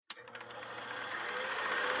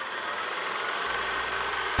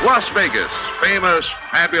Las Vegas, famous,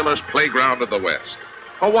 fabulous playground of the West.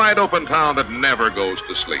 A wide-open town that never goes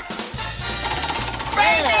to sleep.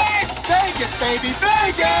 Vegas! Vegas, baby,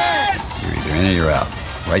 Vegas! You're either in or you're out.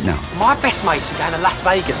 Right now. My best mates are going to Las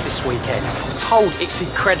Vegas this weekend. I'm told it's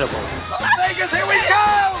incredible. Las Vegas, here we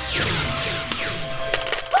go!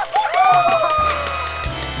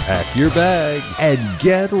 Pack your bags and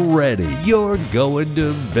get ready. You're going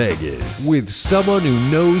to Vegas with someone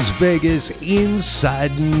who knows Vegas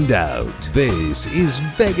inside and out. This is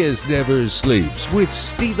Vegas Never Sleeps with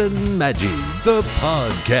Stephen Maggi, the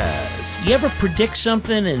podcast. You ever predict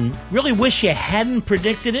something and really wish you hadn't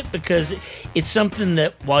predicted it because it's something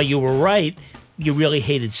that, while you were right, you really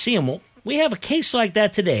hated seeing? Well, we have a case like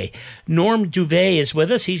that today. Norm Duvet is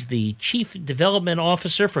with us. He's the Chief Development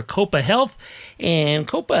Officer for Copa Health. And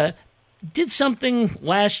Copa did something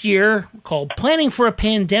last year called Planning for a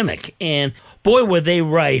Pandemic. And boy, were they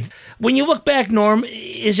right. When you look back, Norm,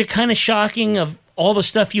 is it kind of shocking of all the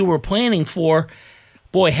stuff you were planning for,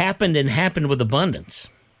 boy, happened with abundance?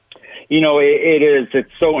 You know, it is.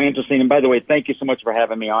 It's so interesting. And by the way, thank you so much for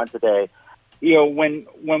having me on today. You know, when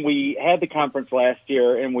we had the conference last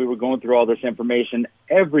year and we were going through all this information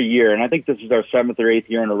every year, and I think this is our 7th or 8th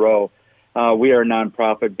year in a row, we are a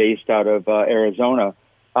nonprofit based out of Arizona.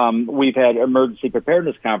 We've had emergency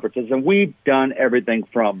preparedness conferences, and we've done everything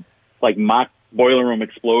from like mock boiler room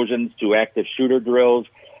explosions to active shooter drills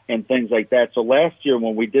and things like that. So last year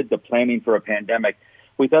when we did the Planning for a Pandemic,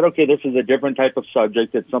 we thought, okay, this is a different type of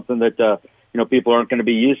subject. It's something that, people aren't going to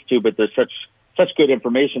be used to, but there's such good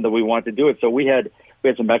information that we want to do it. So we had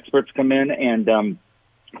some experts come in, and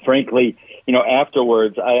frankly,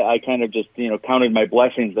 afterwards, I kind of just, counted my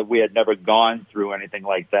blessings that we had never gone through anything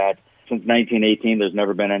like that. Since 1918, there's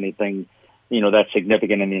never been anything, that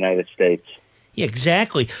significant in the United States. Yeah,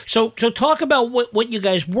 exactly. So talk about what you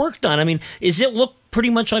guys worked on. I mean, does it look pretty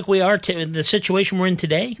much like we are the situation we're in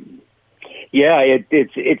today? Yeah,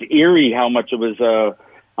 it's eerie how much it was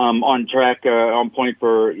on track, on point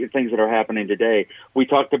for things that are happening today. We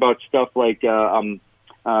talked about stuff like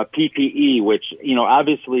PPE, which,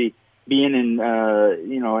 obviously being in,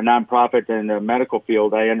 a nonprofit in the medical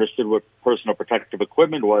field, I understood what personal protective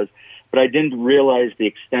equipment was, but I didn't realize the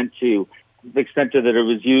extent to that it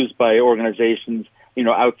was used by organizations,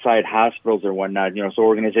 outside hospitals or whatnot, so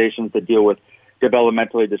organizations that deal with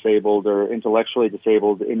developmentally disabled or intellectually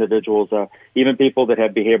disabled individuals, even people that have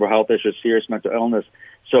behavioral health issues, serious mental illness.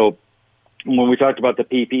 So when we talked about the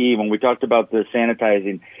PPE, when we talked about the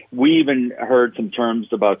sanitizing, we even heard some terms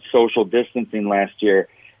about social distancing last year.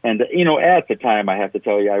 And, at the time, I have to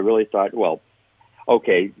tell you, I really thought, well,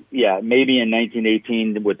 okay, yeah, maybe in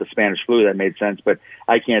 1918 with the Spanish flu that made sense, but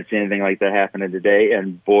I can't see anything like that happening today.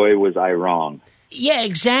 And boy, was I wrong. Yeah,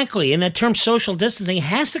 exactly. And that term social distancing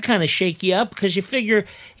has to kind of shake you up because you figure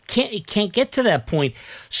it can't get to that point.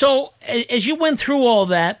 So as you went through all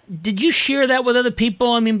that, did you share that with other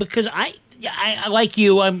people? I mean, because I like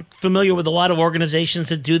you, I'm familiar with a lot of organizations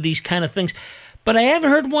that do these kind of things, but I haven't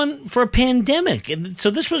heard one for a pandemic. And so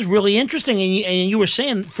this was really interesting. And you were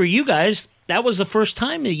saying for you guys, that was the first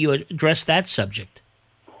time that you addressed that subject.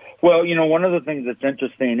 Well, one of the things that's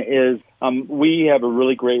interesting is we have a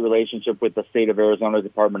really great relationship with the state of Arizona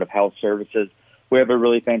Department of Health Services. We have a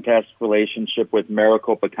really fantastic relationship with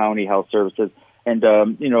Maricopa County Health Services. And,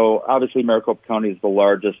 obviously Maricopa County is the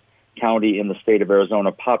largest county in the state of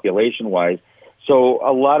Arizona population-wise. So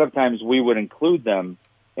a lot of times we would include them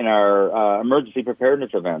in our emergency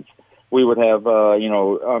preparedness events. We would have,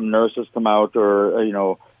 nurses come out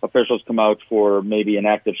or, officials come out for maybe an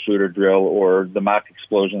active shooter drill or the mock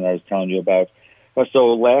explosion that I was telling you about.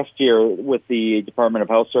 So last year with the Department of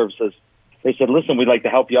Health Services, they said, listen, we'd like to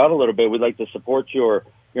help you out a little bit. We'd like to support your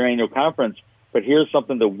annual conference, but here's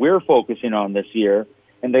something that we're focusing on this year.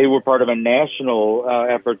 And they were part of a national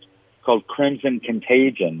effort called Crimson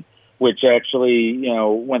Contagion, which actually,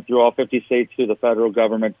 went through all 50 states through the federal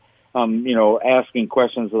government, asking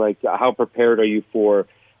questions like, how prepared are you for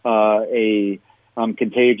a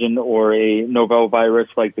contagion or a novel virus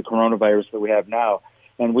like the coronavirus that we have now?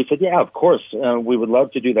 And we said, yeah, of course, we would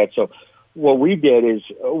love to do that. So what we did is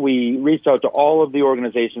we reached out to all of the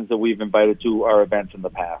organizations that we've invited to our events in the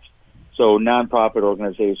past. So nonprofit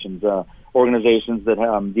organizations, organizations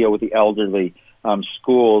that deal with the elderly,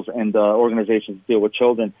 schools, and organizations that deal with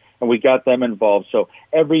children, and we got them involved. So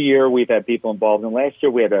every year we've had people involved, and last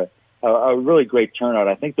year we had a really great turnout.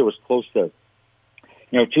 I think there was close to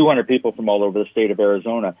 200 people from all over the state of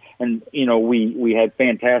Arizona. And, we had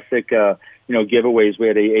fantastic, giveaways. We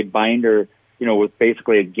had a binder, with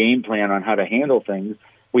basically a game plan on how to handle things.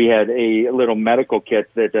 We had a little medical kit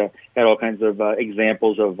that had all kinds of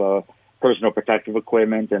examples of personal protective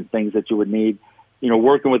equipment and things that you would need.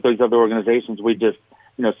 Working with those other organizations, we just,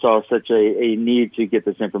 saw such a need to get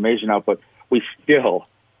this information out, but we still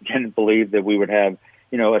didn't believe that we would have,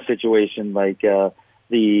 a situation like the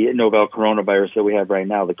novel coronavirus that we have right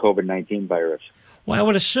now, the COVID-19 virus. Well, I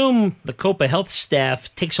would assume the Copa Health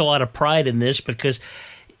staff takes a lot of pride in this because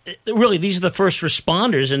really these are the first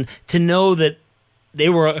responders, and to know that they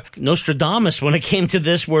were Nostradamus when it came to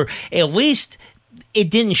this, where at least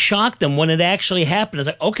it didn't shock them when it actually happened. It's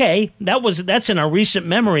like, okay, that's in our recent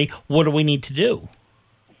memory. What do we need to do?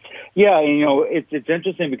 Yeah, it's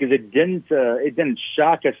interesting because it didn't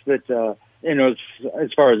shock us that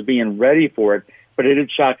as far as being ready for it, but it did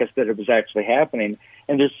shock us that it was actually happening.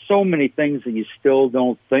 And there's so many things that you still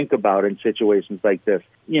don't think about in situations like this.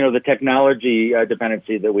 The technology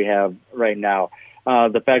dependency that we have right now,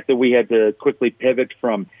 the fact that we had to quickly pivot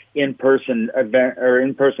from in-person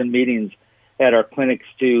meetings at our clinics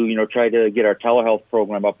to, try to get our telehealth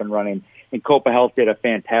program up and running. And Copa Health did a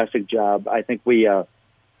fantastic job. I think we,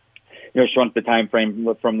 shrunk the time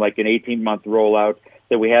frame from like an 18-month rollout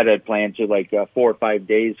that we had planned to like 4 or 5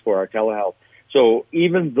 days for our telehealth. So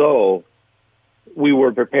even though we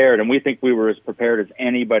were prepared, and we think we were as prepared as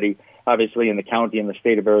anybody, obviously in the county and the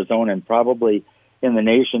state of Arizona, and probably in the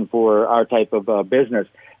nation for our type of business,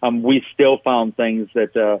 we still found things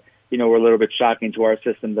that were a little bit shocking to our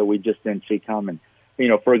system that we just didn't see coming.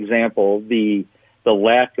 For example, the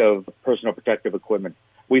lack of personal protective equipment.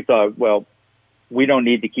 We thought, well, we don't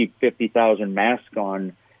need to keep 50,000 masks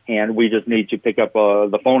on hand. We just need to pick up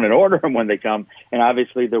the phone and order them when they come. And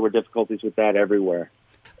obviously there were difficulties with that everywhere.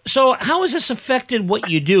 So how has this affected what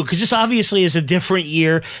you do? Because this obviously is a different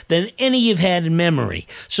year than any you've had in memory.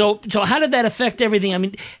 So how did that affect everything? I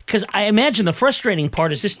mean, because I imagine the frustrating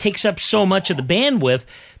part is this takes up so much of the bandwidth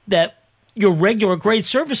that your regular great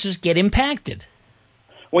services get impacted.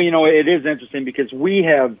 Well, it is interesting because we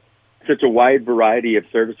have such a wide variety of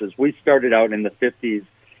services. We started out in the 50s,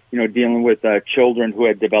 dealing with children who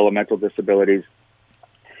had developmental disabilities.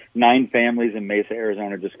 9 families in Mesa,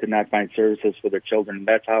 Arizona just could not find services for their children. And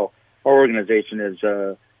that's how our organization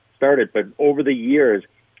has started. But over the years,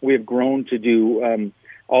 we have grown to do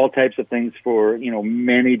all types of things for,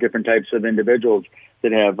 many different types of individuals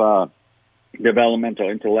that have developmental,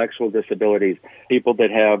 intellectual disabilities, people that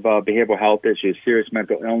have behavioral health issues, serious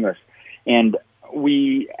mental illness. And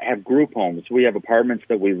we have group homes. We have apartments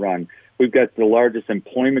that we run. We've got the largest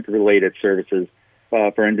employment-related services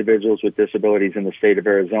for individuals with disabilities in the state of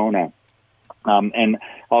Arizona. And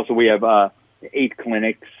also we have 8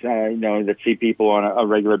 clinics, that see people on a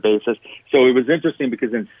regular basis. So it was interesting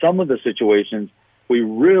because in some of the situations, we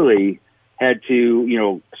really had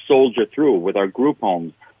to, soldier through with our group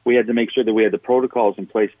homes. We had to make sure that we had the protocols in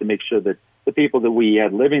place to make sure that the people that we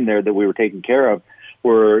had living there that we were taking care of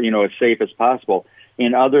were, as safe as possible.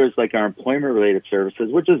 In others, like our employment-related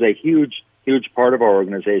services, which is a huge, huge part of our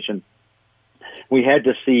organization, we had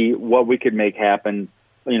to see what we could make happen,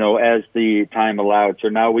 as the time allowed. So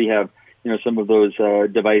now we have, some of those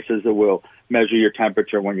devices that will measure your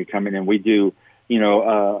temperature when you're coming in. We do, we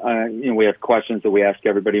have questions that we ask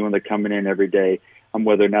everybody when they're coming in every day on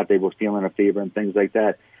whether or not they were feeling a fever and things like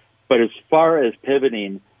that. But as far as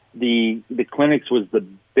pivoting, the clinics was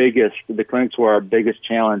the clinics were our biggest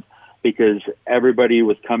challenge because everybody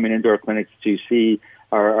was coming into our clinics to see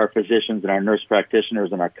our physicians and our nurse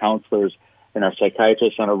practitioners and our counselors and our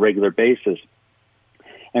psychiatrists on a regular basis.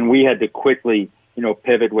 And we had to quickly,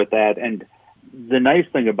 pivot with that. And the nice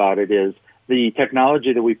thing about it is the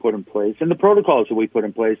technology that we put in place and the protocols that we put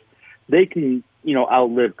in place, they can,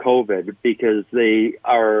 outlive COVID because they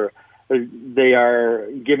are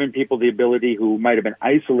giving people the ability who might have been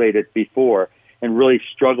isolated before and really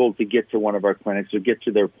struggled to get to one of our clinics or get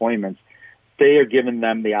to their appointments. They are giving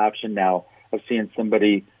them the option now of seeing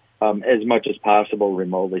somebody as much as possible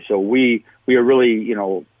remotely. So we are really,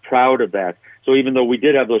 proud of that. So even though we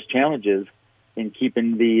did have those challenges in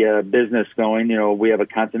keeping the business going, we have a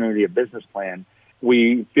continuity of business plan.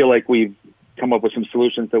 We feel like we've come up with some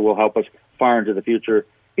solutions that will help us far into the future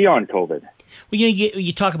beyond COVID. Well,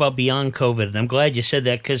 you talk about beyond COVID, and I'm glad you said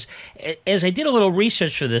that because as I did a little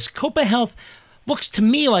research for this, Copa Health looks to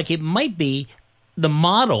me like it might be the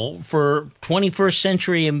model for 21st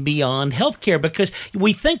century and beyond healthcare, because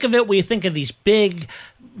we think of these big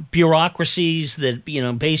bureaucracies that,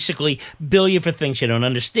 basically bill you for things you don't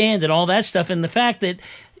understand and all that stuff. And the fact that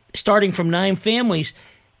starting from 9 families,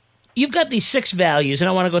 you've got these 6 values, and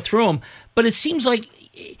I want to go through them, but it seems like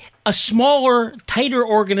a smaller, tighter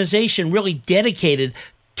organization really dedicated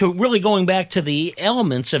to really going back to the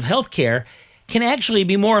elements of healthcare can actually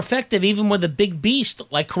be more effective even with a big beast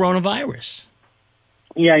like coronavirus.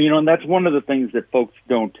 Yeah, and that's one of the things that folks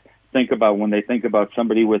don't think about when they think about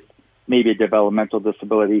somebody with maybe a developmental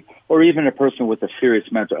disability or even a person with a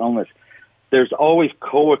serious mental illness. There's always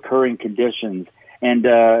co-occurring conditions, and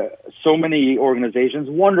so many organizations,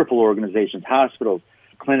 wonderful organizations, hospitals,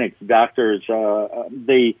 clinics, doctors,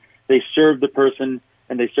 they serve the person,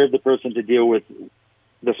 and they serve the person to deal with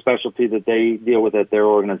the specialty that they deal with at their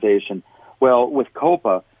organization. Well, with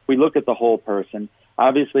COPA, we look at the whole person.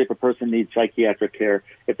 Obviously, if a person needs psychiatric care,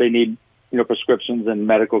 if they need prescriptions and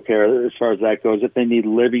medical care as far as that goes, if they need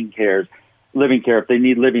living care, if they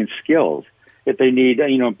need living skills, if they need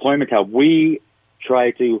employment help, we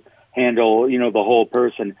try to handle the whole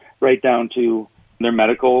person right down to their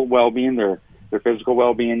medical well-being, their physical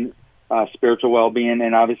well-being, spiritual well-being,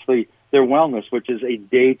 and obviously their wellness, which is a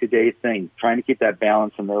day-to-day thing, trying to keep that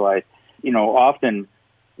balance in their life. Often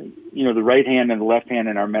the right hand and the left hand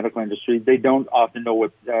in our medical industry, they don't often know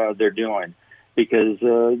what they're doing because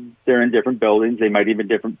they're in different buildings. They might even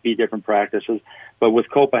be different practices. But with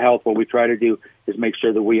COPA Health, what we try to do is make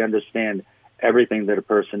sure that we understand everything that a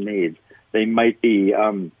person needs. They might be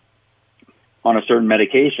on a certain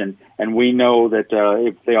medication, and we know that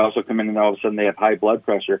if they also come in and all of a sudden they have high blood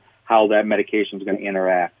pressure, how that medication is going to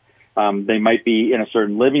interact. They might be in a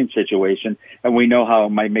certain living situation, and we know how it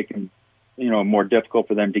might make them more difficult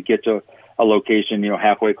for them to get to a location,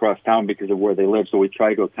 halfway across town because of where they live. So we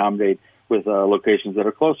try to accommodate with locations that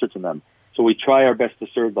are closer to them. So we try our best to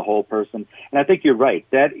serve the whole person. And I think you're right.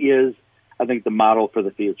 That is, I think, the model for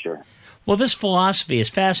the future. Well, this philosophy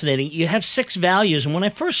is fascinating. You have 6 values, and when I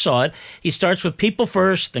first saw it, he starts with people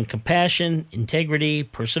first, then compassion, integrity,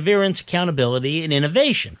 perseverance, accountability, and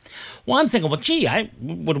innovation. Well, I'm thinking, I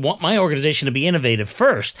would want my organization to be innovative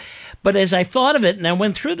first. But as I thought of it and I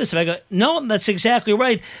went through this, I go, no, that's exactly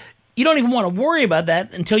right. You don't even want to worry about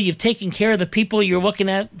that until you've taken care of the people you're looking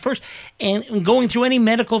at first. And going through any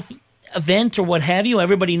medical event or what have you,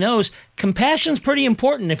 everybody knows compassion's pretty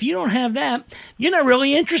important. If you don't have that, you're not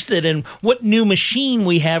really interested in what new machine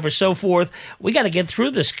we have or so forth. We got to get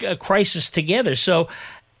through this crisis together. So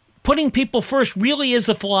putting people first really is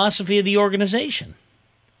the philosophy of the organization.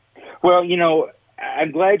 Well,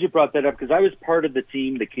 I'm glad you brought that up because I was part of the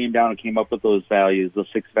team that came down and came up with those values, those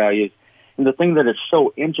 6 values. And the thing that is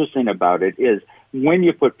so interesting about it is when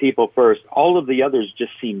you put people first, all of the others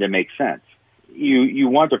just seem to make sense. You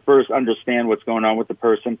want to first understand what's going on with the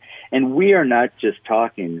person. And we are not just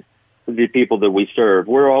talking the people that we serve.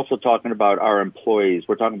 We're also talking about our employees.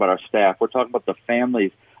 We're talking about our staff. We're talking about the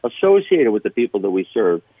families associated with the people that we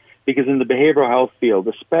serve. Because in the behavioral health field,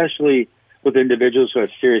 especially with individuals who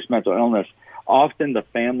have serious mental illness, often the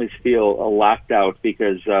families feel locked out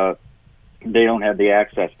because they don't have the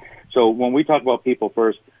access. So when we talk about people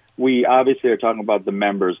first, we obviously are talking about the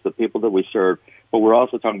members, the people that we serve, but we're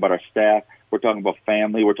also talking about our staff. We're talking about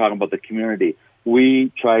family. We're talking about the community.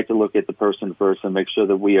 We try to look at the person first and make sure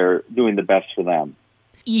that we are doing the best for them.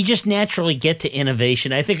 You just naturally get to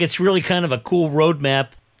innovation. I think it's really kind of a cool roadmap.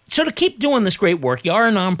 So to keep doing this great work, you are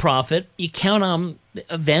a nonprofit, you count on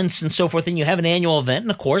events and so forth, and you have an annual event,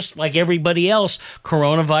 and of course, like everybody else,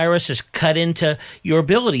 coronavirus has cut into your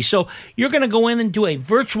ability. So you're going to go in and do a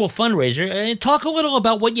virtual fundraiser. Talk a little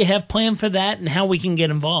about what you have planned for that and how we can get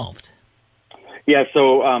involved. Yeah,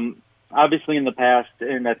 so obviously in the past,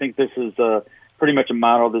 and I think this is pretty much a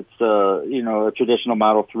model that's a traditional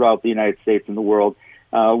model throughout the United States and the world.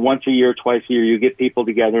 Once a year, twice a year, you get people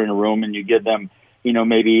together in a room and you give them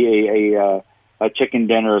maybe a chicken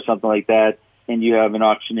dinner or something like that, and you have an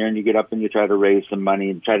auctioneer and you get up and you try to raise some money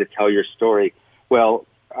and try to tell your story. Well,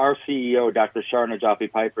 our CEO, Dr. Sharna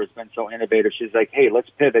Jaffe-Piper, has been so innovative. She's like, hey, let's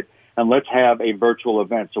pivot and let's have a virtual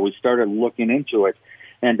event. So we started looking into it.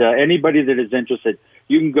 And anybody that is interested,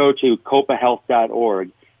 you can go to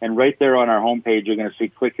copahealth.org, and right there on our homepage, you're going to see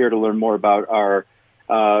click here to learn more about our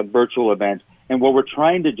virtual event. And what we're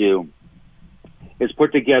trying to do is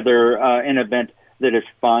put together an event that is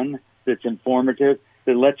fun, that's informative,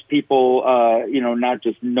 that lets people, not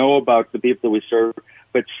just know about the people that we serve,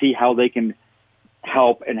 but see how they can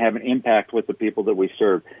help and have an impact with the people that we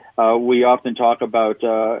serve. We often talk about,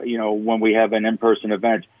 when we have an in-person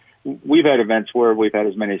event, we've had events where we've had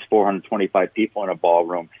as many as 425 people in a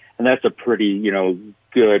ballroom, and that's a pretty,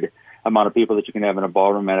 good amount of people that you can have in a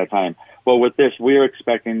ballroom at a time. Well, with this, we're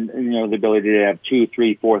expecting, the ability to have 2,000,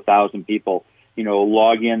 3,000, 4,000 people,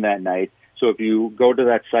 log in that night. So if you go to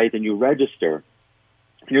that site and you register,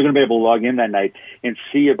 you're going to be able to log in that night and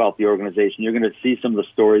see about the organization. You're going to see some of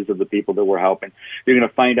the stories of the people that we're helping. You're going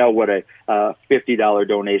to find out what a $50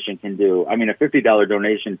 donation can do. I mean, a $50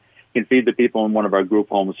 donation can feed the people in one of our group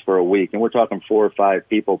homes for a week. And we're talking 4 or 5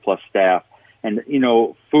 people plus staff. And,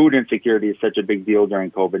 food insecurity is such a big deal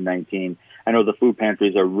during COVID-19. I know the food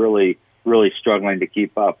pantries are really, really struggling to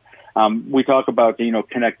keep up. We talk about,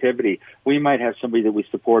 connectivity. We might have somebody that we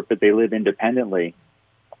support, but they live independently,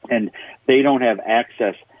 and they don't have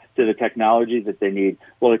access to the technology that they need.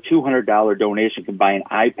 Well, a $200 donation can buy an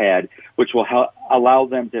iPad, which will allow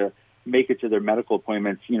them to make it to their medical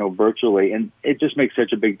appointments, virtually. And it just makes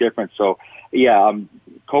such a big difference. So,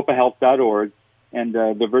 copahealth.org, and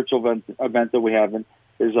the virtual event that we have is,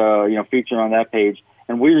 featured on that page.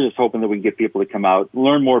 And we're just hoping that we can get people to come out,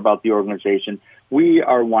 learn more about the organization. We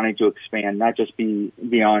are wanting to expand, not just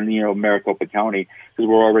beyond, Maricopa County, because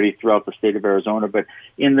we're already throughout the state of Arizona. But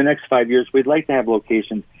in the next 5 years, we'd like to have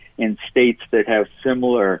locations in states that have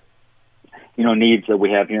similar, needs that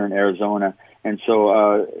we have here in Arizona. And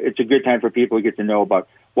so it's a good time for people to get to know about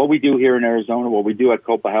what we do here in Arizona, what we do at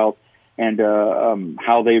Copa Health, and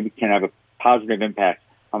how they can have a positive impact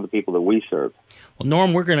on the people that we serve. Well,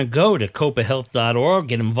 Norm, we're going to go to copahealth.org,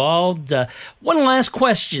 get involved. One last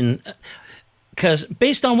question, because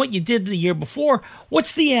based on what you did the year before,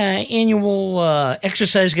 what's the annual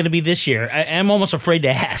exercise going to be this year? I'm almost afraid to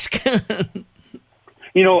ask.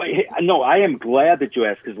 No, I am glad that you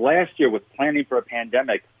asked, because last year with planning for a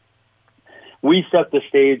pandemic, we set the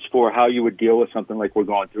stage for how you would deal with something like we're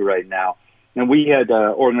going through right now. And we had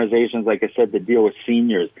organizations, like I said, that deal with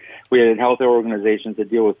seniors. We had health organizations that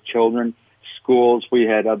deal with children, schools. We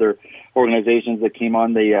had other organizations that came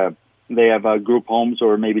on. They have group homes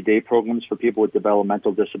or maybe day programs for people with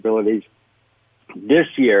developmental disabilities. This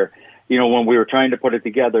year, when we were trying to put it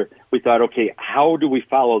together, we thought, okay, how do we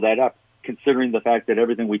follow that up, considering the fact that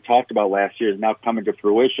everything we talked about last year is now coming to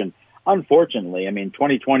fruition? Unfortunately,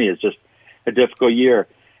 2020 is just a difficult year.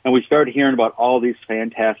 And we started hearing about all these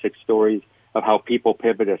fantastic stories of how people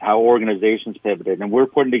pivoted, how organizations pivoted. And we're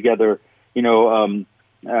putting together,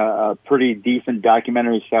 a pretty decent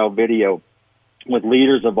documentary-style video with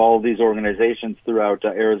leaders of all of these organizations throughout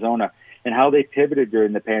Arizona, and how they pivoted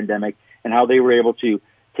during the pandemic, and how they were able to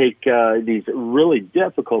take these really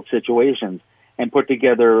difficult situations and put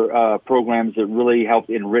together programs that really helped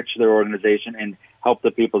enrich their organization and help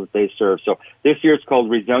the people that they serve. So this year it's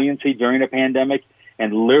called Resiliency During a Pandemic,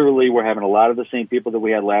 and literally we're having a lot of the same people that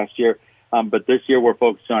we had last year. But this year we're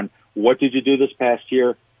focused on what did you do this past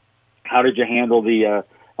year? How did you handle the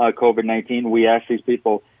COVID-19? We asked these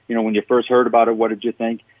people, when you first heard about it, what did you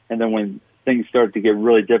think? And then when things started to get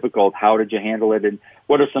really difficult, how did you handle it? And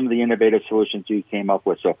what are some of the innovative solutions you came up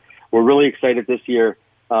with? So we're really excited this year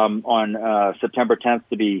on September 10th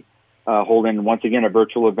to be holding, once again, a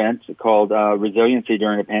virtual event called Resiliency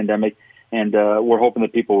During a Pandemic. And we're hoping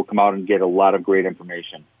that people will come out and get a lot of great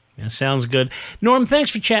information. Yeah, sounds good. Norm,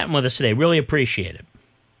 thanks for chatting with us today. Really appreciate it.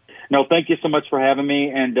 No, thank you so much for having me.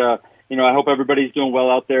 And, I hope everybody's doing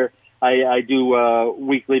well out there. I do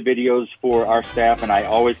weekly videos for our staff, and I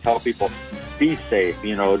always tell people, be safe,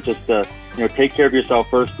 just, take care of yourself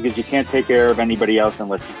first, because you can't take care of anybody else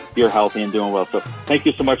unless you're healthy and doing well. So thank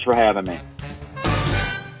you so much for having me.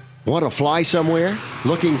 Want to fly somewhere?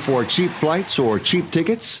 Looking for cheap flights or cheap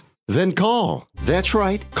tickets? Then call. That's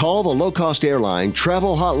right. Call the low-cost airline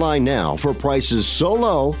travel hotline now for prices so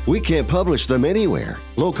low we can't publish them anywhere.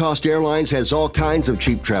 Low-cost airlines has all kinds of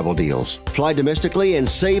cheap travel deals. Fly domestically and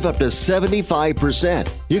save up to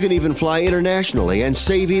 75%. You can even fly internationally and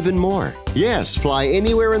save even more. Yes, fly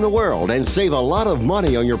anywhere in the world and save a lot of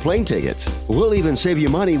money on your plane tickets. We'll even save you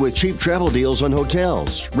money with cheap travel deals on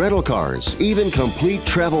hotels, rental cars, even complete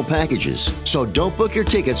travel packages. So don't book your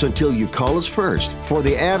tickets until you call us first for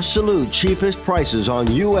the absolute cheapest prices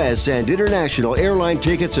on U.S. and international airline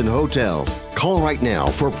tickets and hotels. Call right now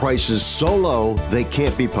for prices so low they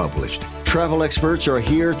can't be published. Travel experts are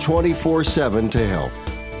here 24/7 to help.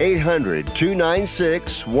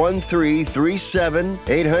 800-296-1337.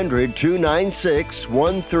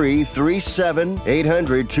 800-296-1337.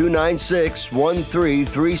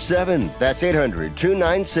 800-296-1337. That's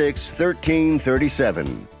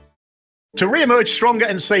 800-296-1337. To re-emerge stronger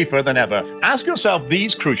and safer than ever, ask yourself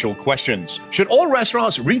these crucial questions. Should all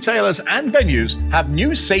restaurants, retailers, and venues have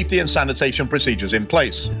new safety and sanitation procedures in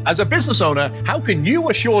place? As a business owner, how can you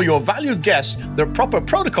assure your valued guests that proper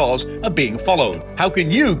protocols are being followed? How can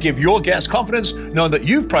you give your guests confidence knowing that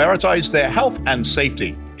you've prioritized their health and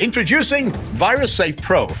safety? Introducing VirusSafe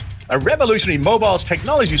Pro, a revolutionary mobile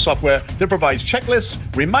technology software that provides checklists,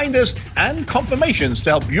 reminders, and confirmations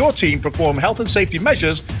to help your team perform health and safety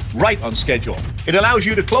measures right on schedule. It allows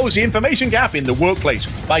you to close the information gap in the workplace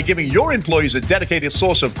by giving your employees a dedicated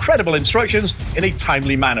source of credible instructions in a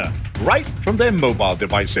timely manner, right from their mobile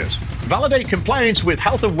devices. validate compliance with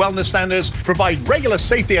health and wellness standards, provide regular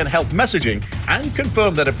safety and health messaging, and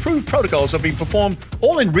confirm that approved protocols have been performed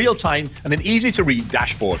all in real time and an easy-to-read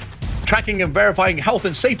dashboard. Tracking and verifying health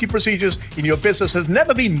and safety procedures in your business has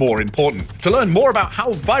never been more important. To learn more about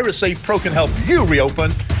how VirusSafe Pro can help you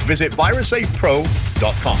reopen, visit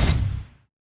virussafepro.com.